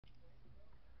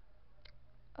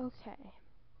Okay.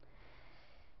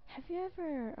 Have you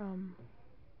ever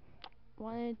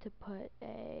wanted to put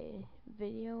a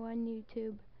video on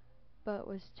YouTube but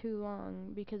was too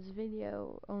long because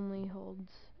video only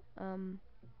holds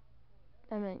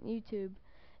YouTube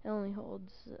only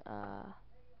holds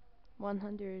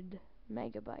 100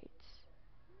 megabytes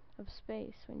of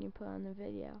space when you put on the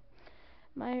video.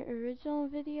 My original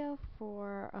video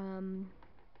for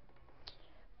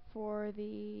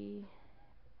the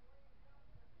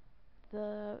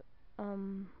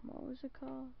what was it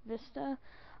called? Vista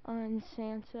on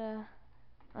Sansa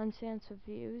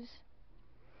Views.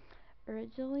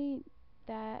 Originally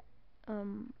that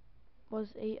was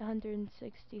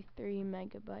 863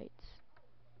 megabytes.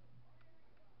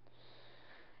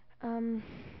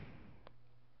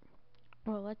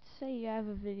 Well, let's say you have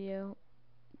a video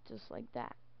just like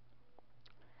that.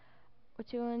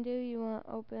 What you want to do, you want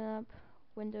to open up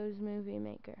Windows Movie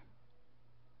Maker.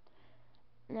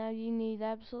 Now you need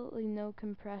absolutely no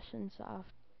compression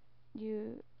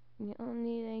You don't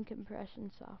need any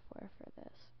compression software for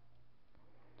this.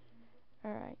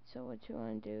 Alright, so what you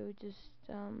want to do, just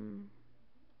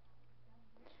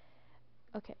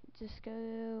go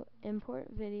to import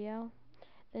video,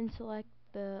 then select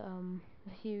the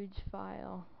huge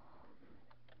file.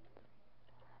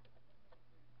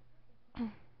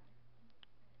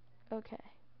 Okay.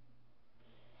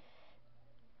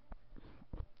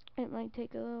 It might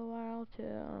take a little while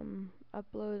to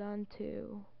upload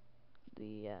onto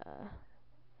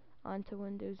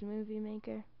Windows Movie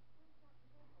Maker.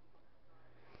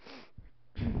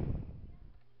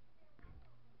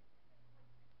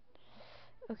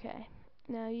 Okay,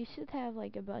 now you should have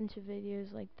like a bunch of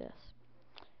videos like this.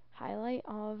 Highlight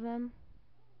all of them,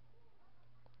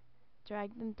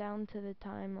 drag them down to the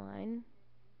timeline,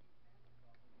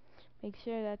 make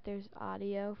sure that there's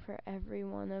audio for every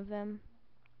one of them.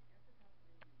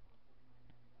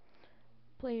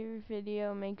 Play your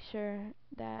video, make sure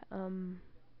that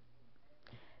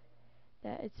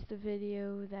it's the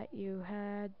video that you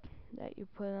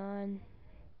put on.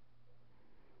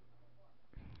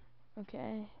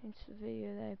 Okay, it's the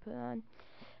video that I put on.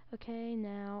 Okay,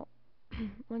 now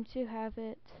once you have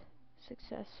it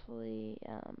successfully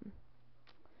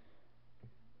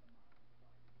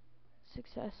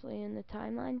in the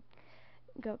timeline,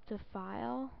 go up to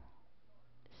File,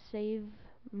 Save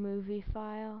Movie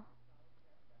File,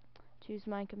 choose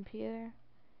My Computer,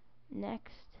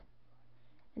 Next,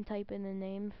 and type in the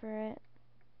name for it.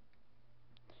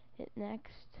 Hit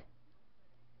Next,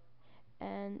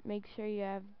 and make sure you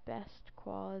have best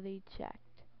quality checked.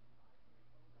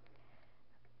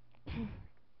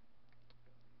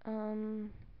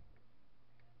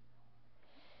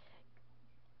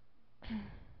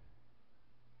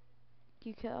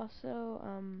 You could also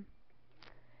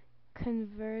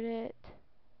convert it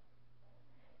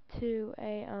to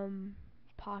a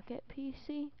Pocket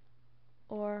PC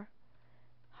or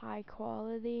high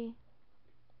quality.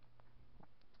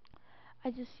 I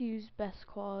just use best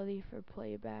quality for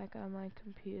playback on my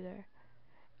computer,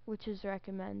 which is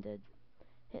recommended.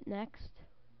 Hit Next,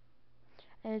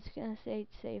 and it's gonna say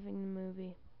it's saving the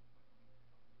movie.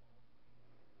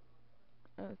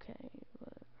 Okay,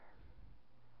 whatever.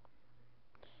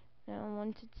 Now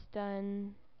once it's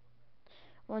done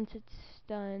once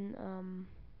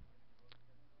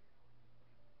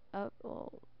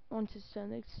it's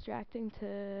done extracting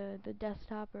to the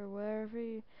desktop or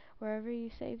wherever you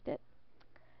saved it,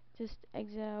 just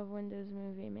exit out of Windows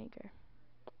Movie Maker.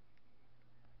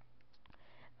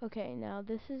 Okay, now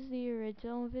this is the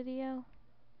original video,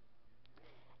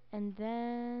 and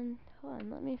then hold on,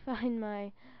 let me find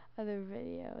my other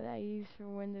video that I use for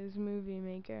Windows Movie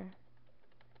Maker.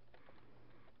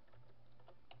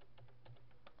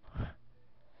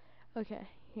 Okay,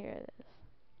 here it is.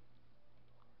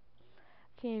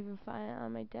 Can't even find it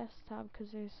on my desktop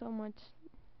because there's so much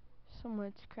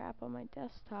crap on my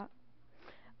desktop.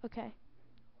 Okay,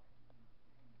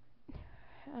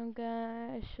 I'm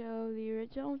gonna show the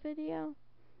original video,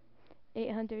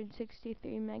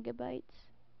 863 megabytes,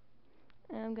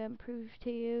 and I'm gonna prove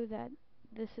to you that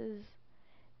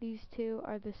these two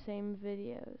are the same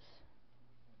videos.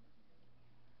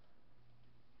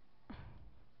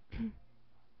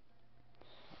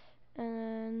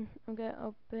 And then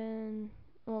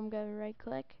I'm gonna right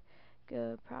click,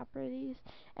 go to properties,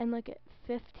 and look at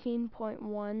 15.1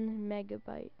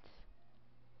 megabytes.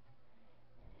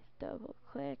 Double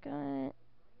click on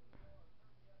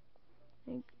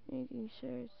it, making sure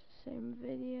it's the same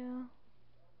video,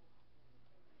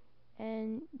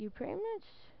 and you pretty much,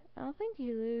 I don't think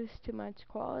you lose too much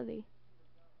quality.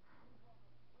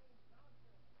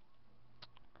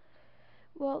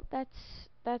 Well, that's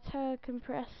that's how to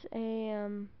compress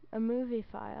a movie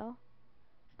file.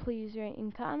 Please rate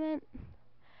and comment.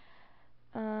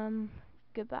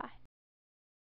 Goodbye.